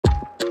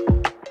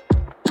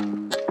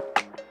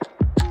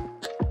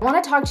I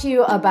want to talk to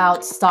you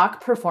about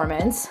stock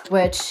performance,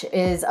 which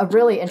is a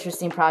really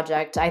interesting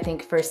project, I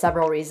think, for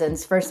several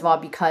reasons. First of all,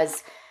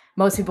 because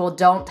most people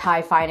don't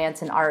tie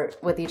finance and art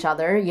with each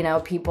other. You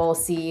know, people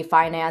see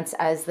finance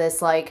as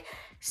this like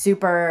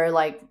super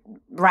like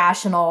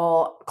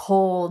rational,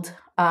 cold,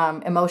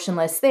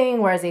 emotionless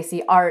thing, whereas they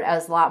see art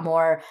as a lot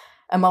more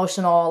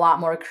emotional, a lot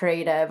more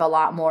creative, a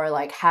lot more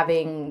like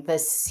having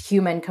this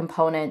human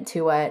component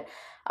to it.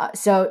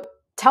 So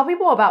tell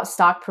people about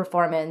stock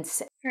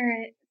performance.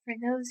 For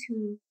those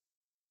who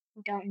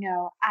don't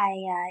know,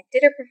 I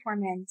did a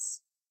performance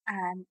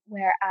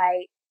where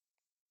I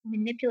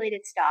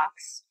manipulated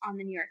stocks on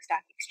the New York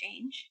Stock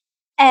Exchange,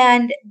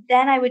 and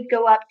then I would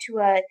go up to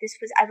I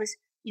was,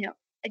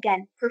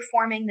 again,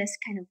 performing this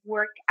kind of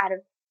work out of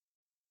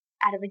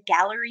a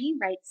gallery,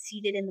 right,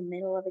 seated in the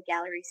middle of a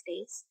gallery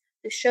space.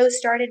 The show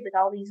started with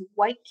all these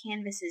white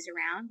canvases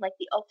around, like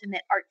the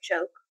ultimate art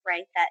joke,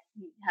 right? That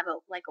you have a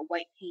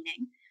white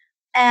painting,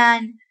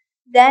 and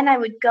then I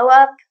would go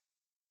up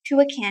to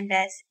a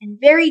canvas and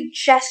very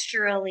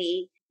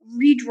gesturally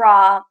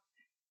redraw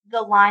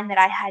the line that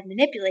I had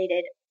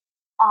manipulated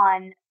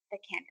on the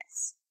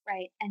canvas,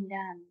 right?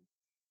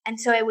 And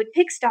so I would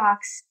pick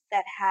stocks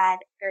that had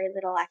very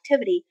little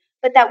activity,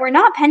 but that were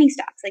not penny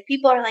stocks. Like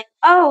people are like,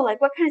 oh, like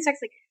what kind of stocks?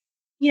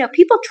 Like,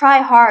 people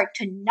try hard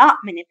to not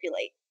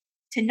manipulate,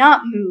 to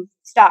not move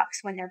stocks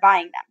when they're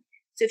buying them.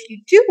 So if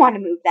you do want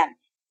to move them,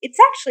 it's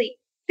actually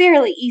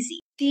fairly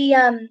easy.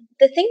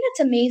 The thing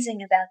that's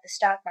amazing about the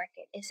stock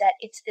market is that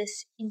it's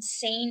this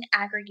insane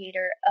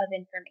aggregator of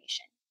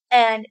information,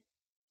 and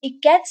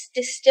it gets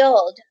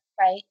distilled,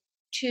 right,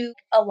 to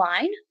a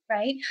line,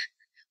 right,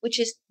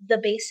 which is the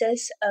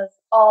basis of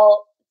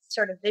all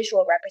sort of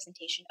visual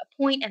representation, a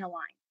point and a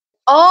line.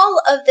 All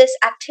of this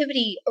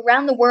activity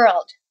around the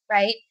world,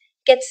 right,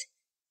 gets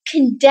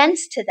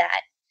condensed to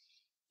that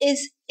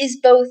is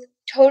both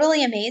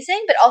totally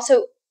amazing, but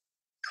also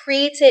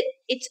creates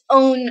its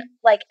own,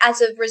 like,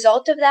 as a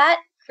result of that,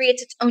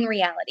 creates its own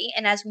reality.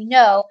 And as we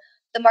know,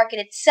 the market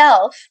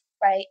itself,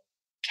 right,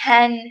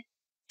 can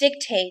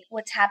dictate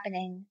what's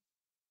happening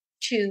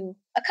to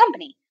a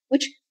company,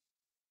 which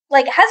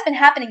like has been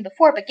happening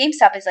before, but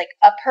GameStop is like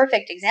a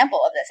perfect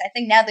example of this. I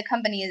think now the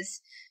company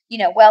is,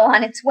 well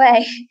on its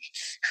way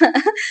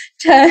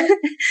to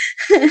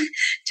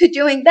to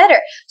doing better.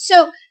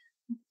 So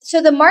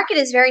the market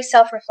is very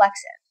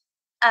self-reflexive.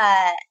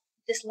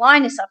 This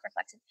line is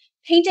self-reflexive.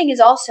 Painting is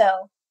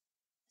also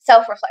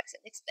self-reflexive,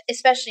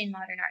 especially in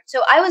modern art.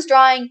 So I was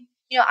drawing,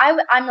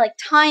 I'm like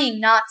tying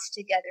knots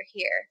together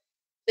here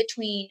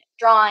between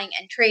drawing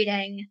and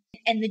trading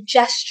and the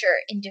gesture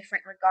in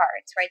different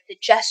regards, right? The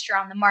gesture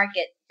on the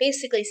market,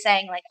 basically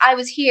saying like, I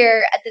was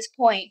here at this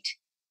point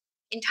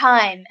in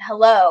time.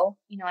 Hello,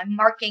 I'm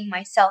marking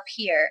myself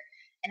here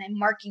and I'm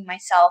marking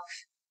myself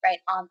right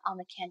on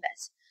the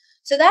canvas.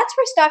 So that's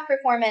where stock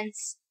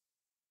performance,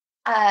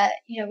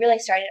 really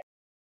started.